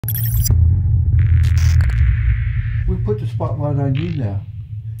we put the spotlight on you now.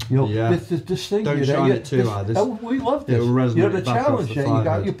 You know, this thing. Don't shine it too hard. We love this. It'll resonate. You know, the challenge that you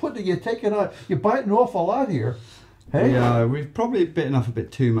got. You're biting off a lot here. Hey? Yeah, we've probably bitten off a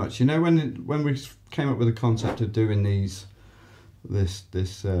bit too much. You know, when we came up with the concept of doing this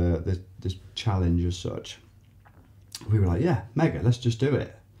challenge as such, we were like, yeah, mega, let's just do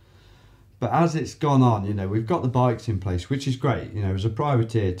it. But as it's gone on, you know, we've got the bikes in place, which is great. You know, as a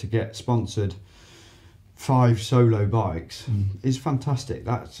privateer to get sponsored 5 solo bikes is fantastic.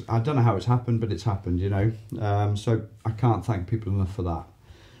 I don't know how it's happened, but it's happened, you know. So I can't thank people enough for that.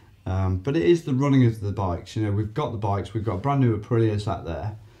 But it is the running of the bikes. You know, we've got the bikes. We've got a brand new Aprilia sat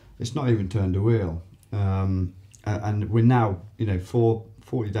there. It's not even turned a wheel. And we're now, you know,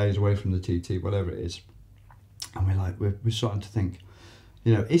 40 days away from the TT, whatever it is. And we're starting to think,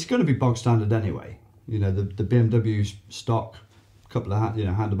 you know, it's going to be bog standard anyway. You know, the BMW stock, couple of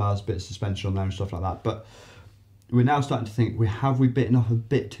handlebars, bit of suspension on there and stuff like that. But we're now starting to think, have we bitten off a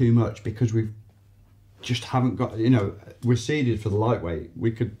bit too much because we've just haven't got, you know, we're seeded for the lightweight.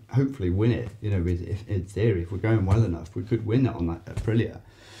 We could hopefully win it, you know, if, in theory, if we're going well enough, we could win it on that Aprilia.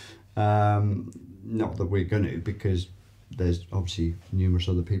 Not that we're going to, because there's obviously numerous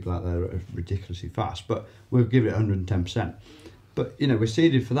other people out there that are ridiculously fast, but we'll give it 110%. But, you know, we're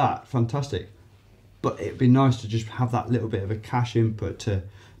seeded for that, fantastic. But it'd be nice to just have that little bit of a cash input to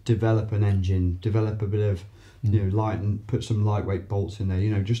develop an engine, develop a bit of, you know, light, and put some lightweight bolts in there. You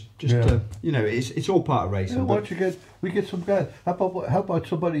know, just to, you know, it's all part of racing. Yeah, why don't we get some guys? How about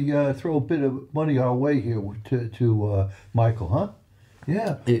somebody throw a bit of money our way here to Michael, huh?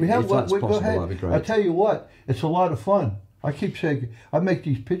 Yeah, if that's possible, go ahead. that'd be great. I tell you what, it's a lot of fun. I keep saying I make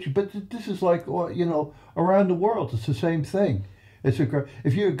these pictures, but this is like, you know, around the world. It's the same thing. If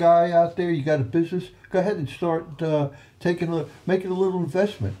you're a guy out there, you got a business, go ahead and start making a little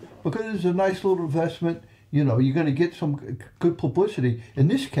investment, because it's a nice little investment. You know, you're going to get some good publicity. In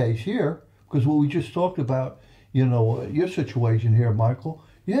this case here, because what we just talked about, you know, your situation here, Michael.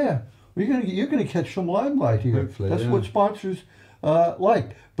 Yeah, you're going to catch some limelight here. Hopefully, that's what sponsors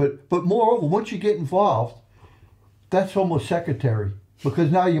like. But moreover, once you get involved, that's almost secondary, because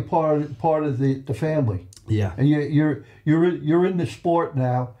now you're part of the family. Yeah. And you're in the sport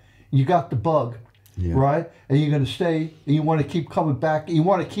now. You got the bug, right? And you're going to stay, and you want to keep coming back. And you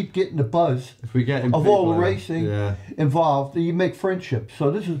want to keep getting the buzz. If we get of all the racing involved, and you make friendships.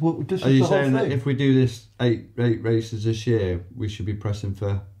 So this is the whole thing. Are you saying that if we do this eight races this year, we should be pressing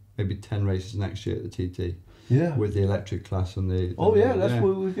for maybe 10 races next year at the TT? Yeah. With the electric class and the. That's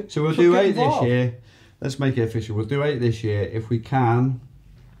what we get. So we'll do 8 this year. Let's make it official. We'll do 8 this year if we can.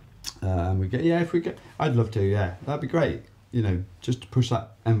 If we get, I'd love to. Yeah, that'd be great. You know, just to push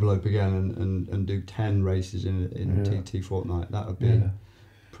that envelope again and do 10 races in a TT fortnight. That would be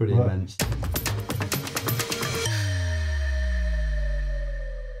pretty immense.